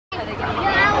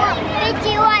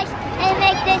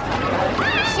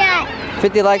this shot.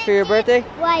 50 likes for your birthday?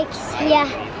 Likes, yeah.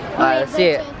 Alright, let's see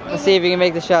it. Let's see if you can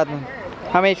make the shot then.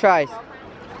 How many tries? 2.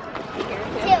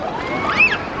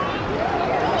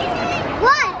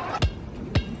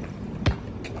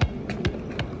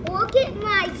 1. Look at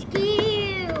my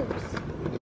skills.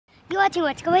 You're watching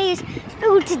Let's Go Haze.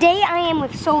 So today I am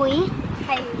with Sully,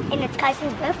 and it's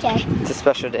KYSON's birthday. It's a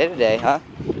special day today, huh?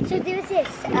 So there's this.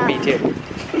 Me too.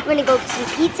 We're gonna go get some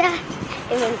pizza,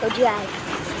 and we're gonna go drive.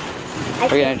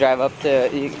 We're gonna drive up to,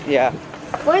 yeah.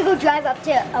 We're gonna go drive up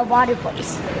to a water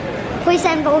place. Place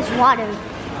that involves water.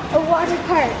 A water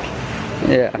park.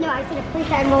 Yeah. No, I said a place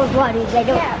that involves water. I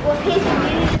don't. Yeah, well, Haze, you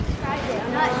need to describe it.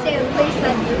 I'm not saying a place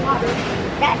that involves water.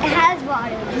 That has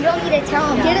water. You don't need to tell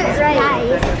them. Get it right.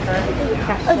 Guys.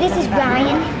 Oh, this is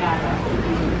Ryan.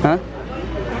 Huh?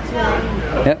 That's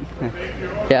Ryan. Yep.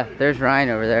 Yeah, there's Ryan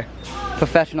over there.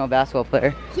 Professional basketball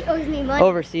player. He owes me money.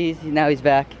 Overseas, now he's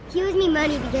back. He owes me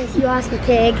money because he lost the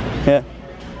pig. Yeah.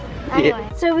 Anyway,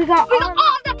 so we got all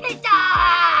the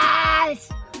pizzas!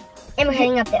 And we're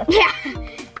heading up there. Yeah.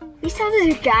 We saw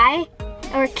this guy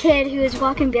or kid who was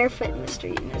walking barefoot in the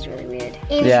street, and it was really weird.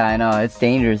 Yeah, I know. It's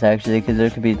dangerous actually because there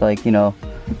could be like, you know,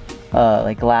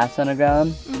 like glass on the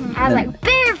ground. I was like,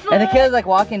 barefoot! And the kid was like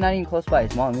walking not even close by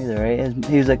his mom either, right?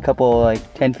 He was like a couple, like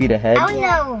 10 feet ahead. I don't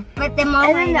know, but the mom.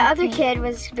 And then the other kid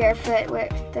was barefoot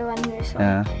with the one who was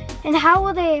Yeah. And how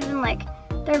will they even like,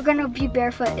 they're gonna be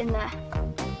barefoot in the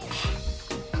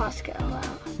Costco. Wow.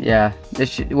 Yeah. This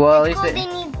should, well, at least they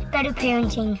need better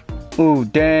parenting. Ooh,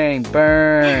 dang,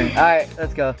 burn. All right,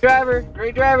 let's go. Driver,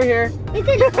 great driver here. Is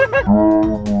it?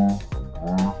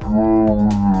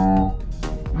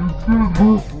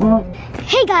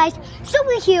 Hey guys, so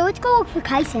we're here. Let's go look for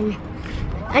KYSON.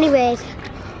 Anyways,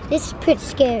 this is pretty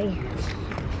scary.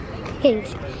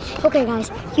 Thanks. Okay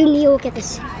guys, you need to look at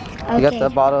this. Okay. You got the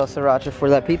bottle of sriracha for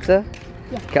that pizza?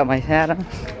 Yeah. Got my hat on.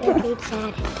 Yeah, it's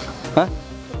sad. Huh?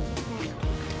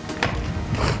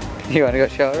 You want to go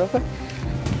show it real quick?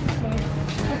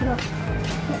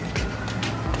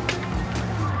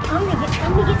 I'm gonna get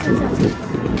some sauce.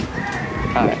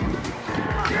 Alright.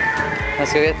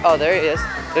 Let's go get, oh, there he is.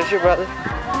 There's your brother.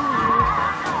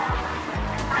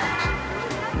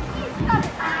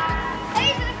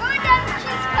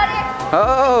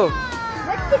 Oh!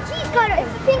 What's the cheese cutter?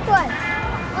 It's the pink one.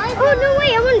 Oh, no way,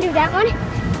 I want to do that one.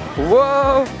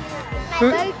 Whoa! My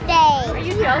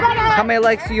birthday. How many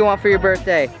likes do you want for your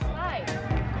birthday?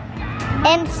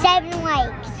 And 7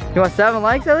 likes. You want 7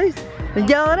 likes at least? Then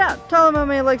yell it out. Tell them how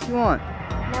many likes you want.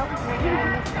 Nope.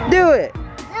 Do it!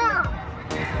 No.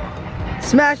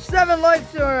 Smash 7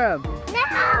 likes to him! No.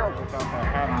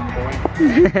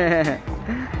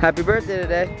 Happy birthday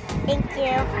today. Thank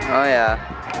you. Oh yeah.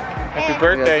 Happy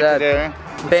birthday today.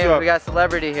 Bam, we got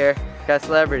celebrity here. Got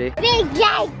celebrity. Big J,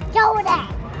 shoulder.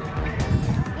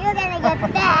 You're gonna get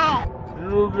fat.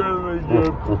 You're gonna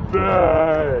get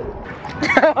fat.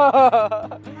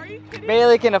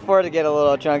 Bailey can afford to get a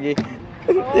little chunky.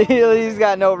 He's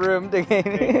got no room to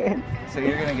gain. So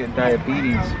you're gonna get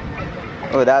diabetes.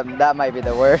 Oh, that might be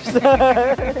the worst. All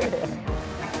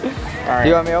right. Do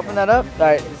you want me to open that up? All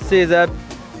right, see you, Zeb.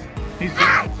 He's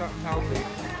drinking something healthy.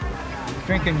 He's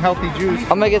drinking healthy juice.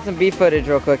 I'm gonna get some beef footage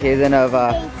real quick, Hazen, of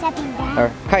Stepping down.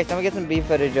 or Kais, I'm gonna get some beef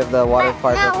footage of the water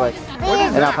park real quick,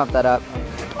 and I'll pump that up.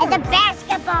 It's a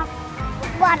basketball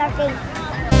water thing.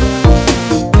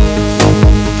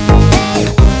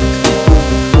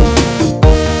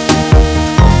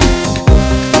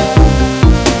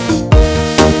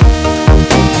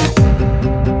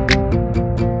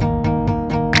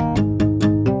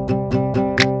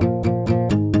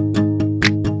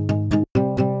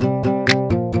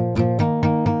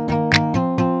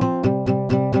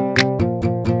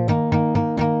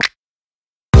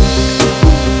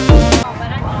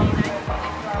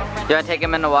 You wanna take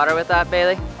him in the water with that,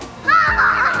 Bailey?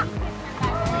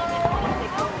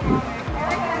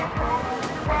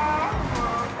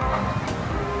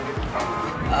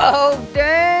 Oh,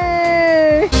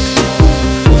 dang!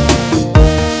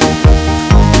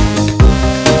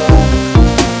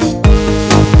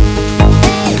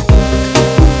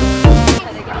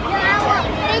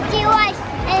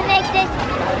 And make this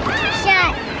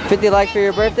shot. 50 likes for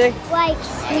your birthday? Likes,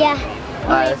 yeah.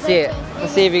 Alright, let's see it.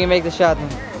 Let's see if you can make the shot then.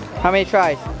 How many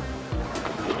tries? 2.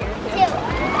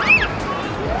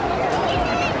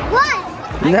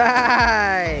 1.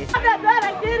 Nice! Not that bad,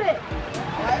 I did it.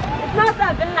 It's not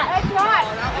that bad. It's not.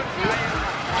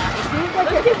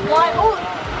 Let's get wide. Oh,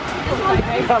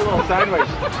 He got a little sideways.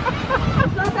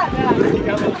 it's not that bad. He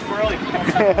got a little squirrely.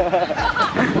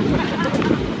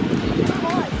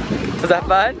 Was that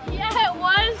fun? Yeah, it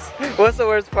was. What's the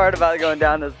worst part about going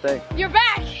down this thing? You're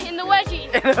back. wedgie.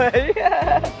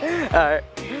 Alright,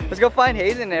 let's go find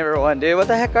Haze and everyone, dude. What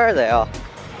the heck are they all?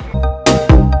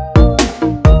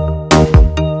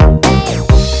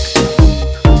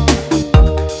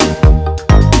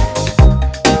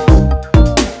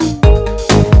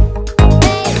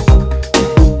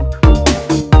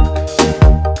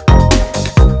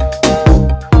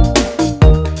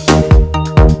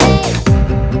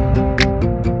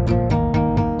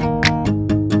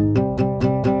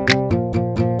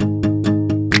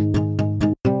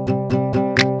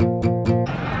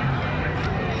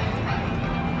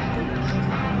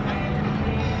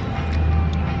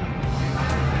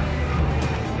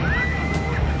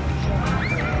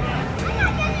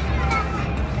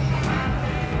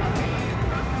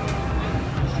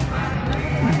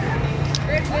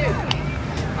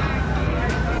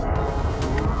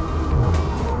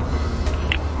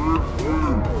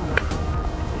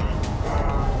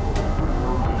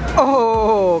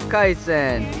 Oh,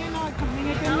 KYSON.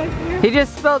 He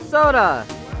just spilled soda.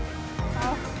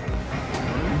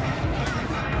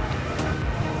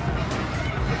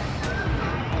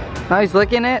 Oh, he's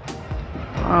licking it?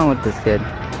 What's wrong with this kid?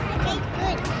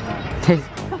 Tastes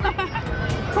good.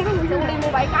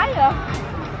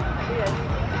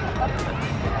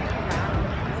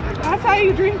 That's how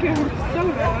you drink it.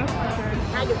 Soda.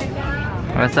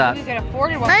 What's up?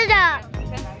 What's up?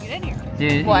 You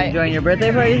enjoying your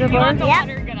birthday party so far?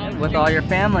 Yep. With all your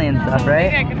family and stuff,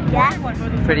 right? Yeah.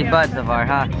 Pretty fun so far,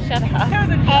 huh?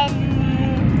 And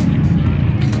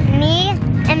me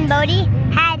and Bodie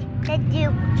had to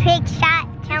do trick shot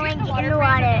challenge in the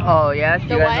water. Oh yeah? So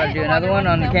you guys want to do another one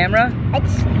on the camera?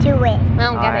 Let's do it.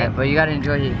 Alright, but you gotta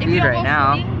enjoy your food right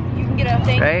now. You can get a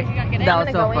thing. Right? That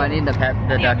was so funny, the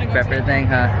Dr. Pepper thing,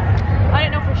 huh? I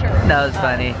didn't know for sure. That was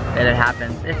funny. That it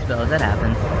happens. It spills, it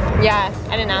happens. Yeah,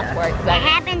 I didn't ask for it. It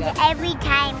happens every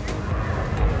time.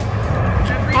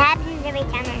 It happens every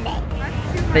time I'm there.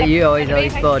 But you always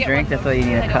spill a drink, that's why you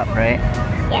need a cup, right?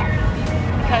 Yeah.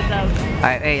 Because of.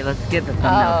 Alright, hey, let's get the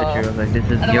thumbnail picture real quick. This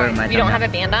is your my You don't have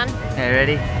thumbnail. a band on? Okay,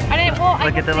 ready? I didn't. Well,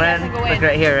 Look at the lens. Look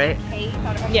right here, right?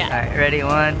 Yeah. Alright, ready?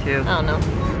 1, 2. Oh no.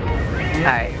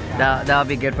 Alright, that'll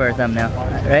be good for a thumbnail,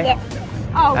 right? Yeah.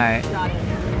 Oh. Alright.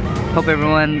 Hope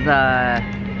everyone's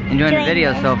enjoying the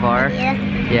video so far. Yeah.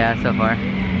 Yeah, so far.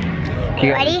 Are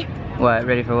you ready? What?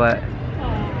 Ready for what?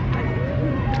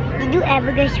 Did you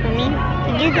ever go swimming?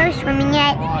 Did you go swimming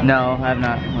yet? No, I have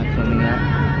not went swimming yet.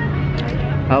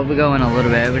 I'll be going a little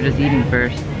bit. We're just eating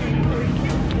first.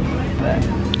 But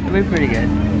it'll be pretty good.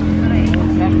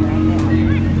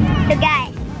 So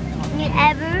guys, you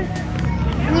ever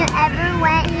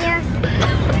went here?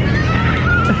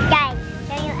 Guys,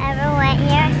 so you ever went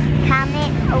here?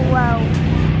 Comment below.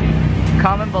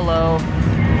 Comment below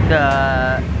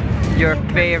your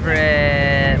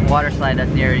favorite water slide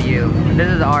that's near you. This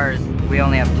is ours. We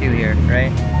only have 2 here,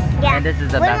 right? Yeah. And this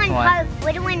is the best one.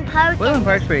 Woodland Park. Woodland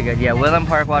Park's pretty good. Yeah, Woodland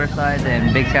Park water slides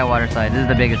and Big Sky water slides. This is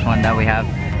the biggest one that we have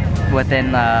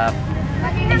within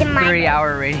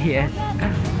 3-hour radius.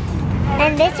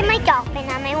 And this is my dolphin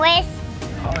on my waist.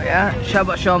 Oh yeah? Show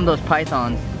them those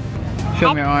pythons. Show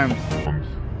them your arms.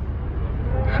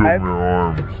 Show me your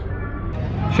arms.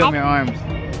 Show them your arms.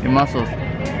 Your muscles.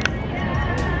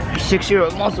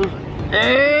 6-year-old muscles.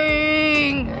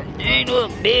 Dang! Dang,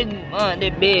 look big.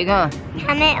 They're big, huh?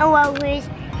 Comment below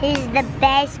who's the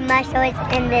best muscles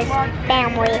in this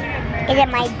family. Is it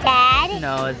my dad?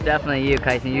 No, it's definitely you,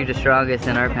 KYSON. You're the strongest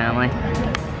in our family.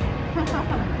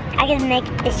 I can make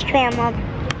this scrambled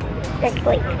this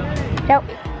week. So,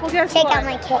 take out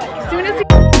my cake. As soon as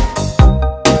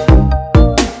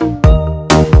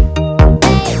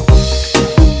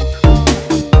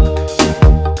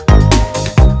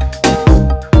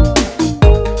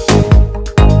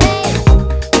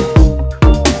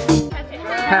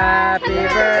Happy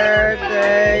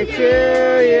birthday to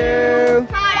you.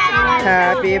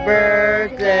 Happy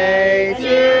birthday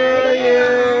to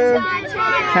you.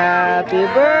 Happy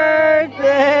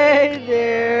birthday,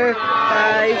 dear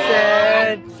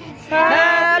KYSON.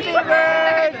 Happy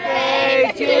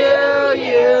birthday to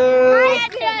you.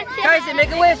 KYSON,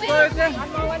 make a wish, Florida.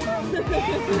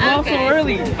 Okay.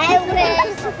 early. I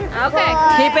wish. Okay.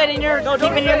 Keep it in your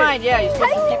mind. Yeah, you're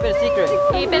supposed to keep it a secret.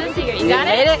 Keep it a secret. You got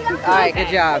Made it? it? Alright, good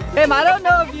job. Tim, I don't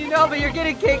know if you know, but you're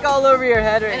getting cake all over your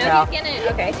head right I know now. he's getting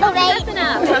it. Okay. Tell me that's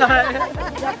enough.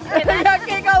 You got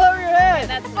cake all over your head.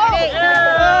 That's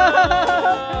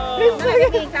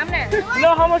you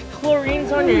know how much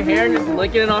chlorine's on your hair and just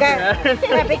licking it off your head?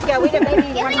 I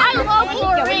love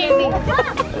chlorine.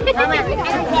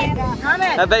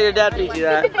 I bet your dad beat you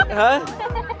that. Huh?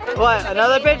 What?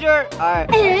 Another picture? Alright.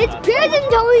 It's present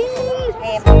time.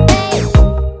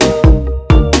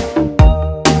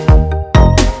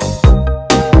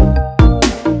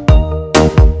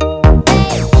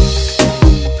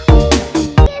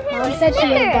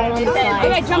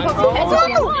 Thank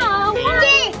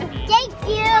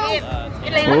you.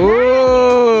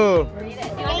 Ooh.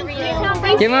 Thank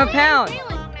you. Give him a pound.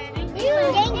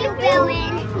 Thank you,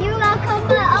 Billin. You're welcome.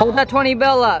 Hold that 20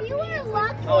 bill up. You were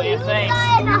lucky. Oh, yeah, You thanks.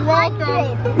 got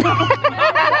 100.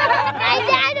 My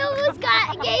dad almost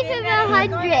gave him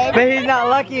 100. But he's not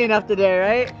lucky enough today,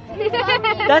 right?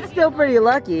 That's still pretty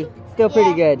lucky. Still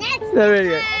pretty good. That's Still pretty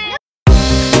good.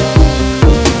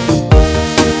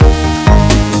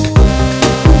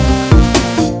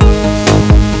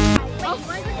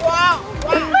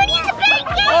 Money in the bank.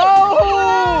 Oh!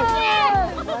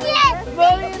 Yes.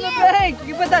 Money in the bank!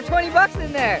 You put that 20 bucks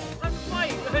in there.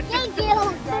 Thank you.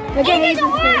 Look at Haze's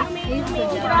face.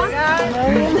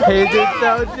 Haze is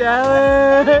so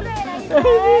jealous.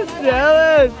 He's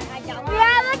jealous.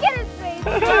 Yeah, look at his face.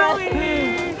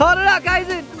 Hold it up, guys.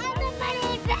 I'm the money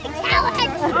in the bank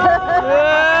challenge.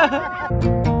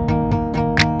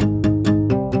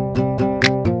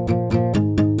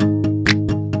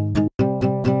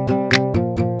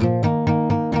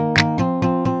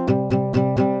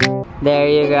 There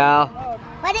you go.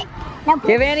 What it? No.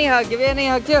 Give Annie a hug. Give Annie a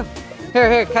hug too.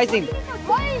 Here, KYSON.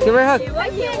 Give her a hug.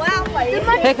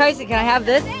 Hey, KYSON, can I have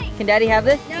this? Can Daddy have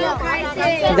this? No,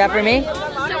 Is that for me?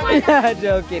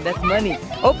 Joking. That's money.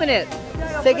 Open it.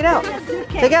 Take it out.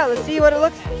 Take it out. Let's see what it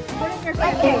looks like. What is it?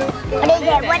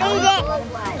 What is it?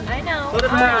 I know. Put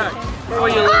it back. Oh,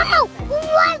 you Oh,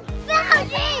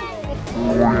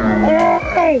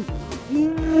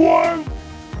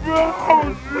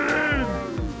 1,000.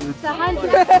 It's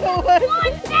 100.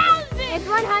 1,000. It's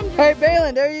 100. Hey,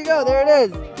 Balin, there you go. There it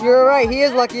is. You were right. He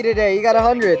is lucky today. You got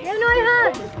 100. No, I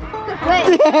have. Wait.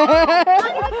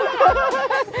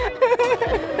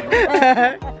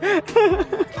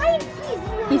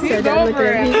 He's so done with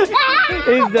it.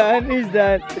 He's done. He's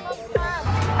done.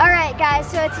 Alright guys,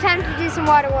 so it's time to do some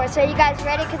water wars. So are you guys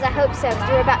ready? Because I hope so, because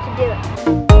we're about to do it.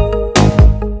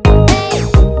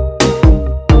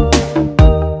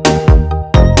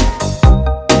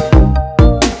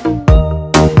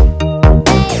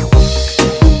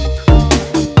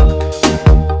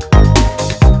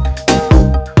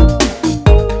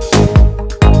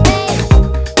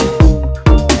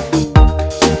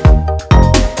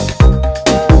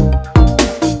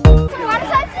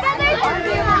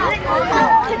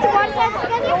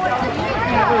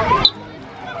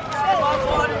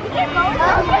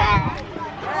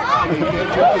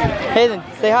 Hazen,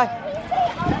 say hi.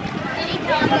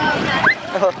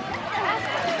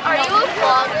 Are you a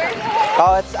vlogger?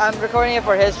 Oh, I'm recording it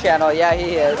for his channel. Yeah,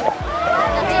 he is. Does he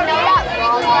know that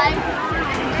vlog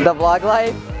life? The vlog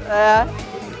life? Yeah.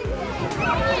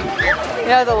 He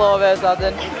has a little bit of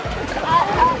something.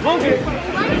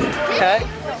 Okay.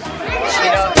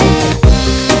 You know.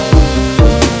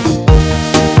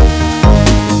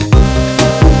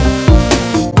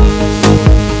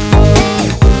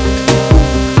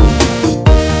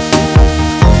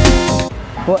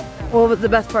 What was the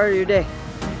best part of your day?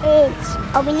 It's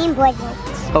opening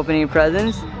presents. Opening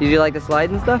presents? Did you like the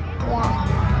slides and stuff?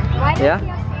 Yeah. Why does Yeah? he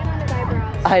have sand on his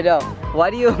eyebrows? I know. Why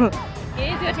do you? He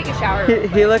needs to go take a shower.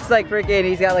 He looks like freaking.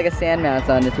 He's got like a sand mask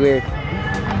on. It's weird.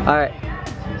 All right.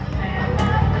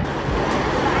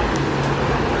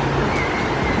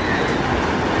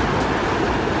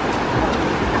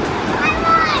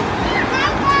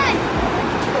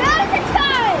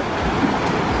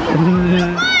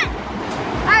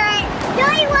 Alright,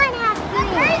 Billy won half. The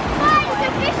first one is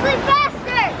officially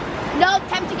faster. No,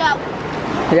 time to go.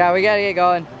 Yeah, we gotta get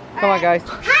going. Come on, guys.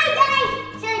 Hi guys.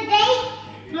 So today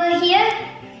we're here.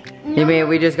 You mean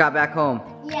we just got back home?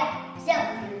 Yeah. So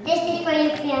this is for you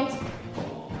fans.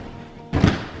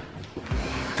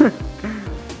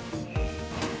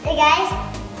 Hey guys.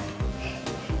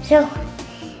 So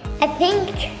I think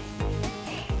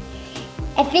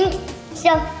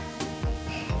so.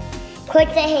 Quick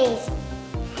to Haze.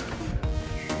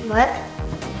 What?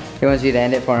 He wants you to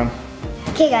end it for him.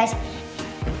 Okay guys,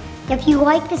 if you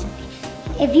like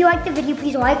the video,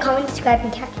 please like, comment, subscribe,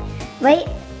 and turn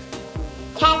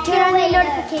on the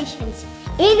notifications.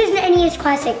 And there's an NES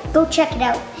Classic, go check it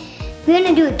out. We're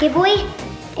gonna do a giveaway,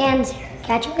 and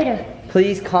catch you later.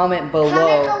 Please comment below.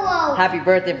 Comment below. Happy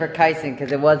birthday for KYSON,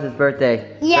 because it was his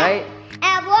birthday. Yeah. Right?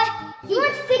 And what? He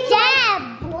wants 50 Dad!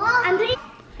 I'm pretty.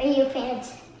 Are you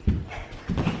fans?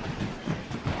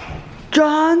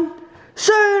 John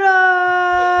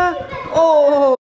Cena! Oh!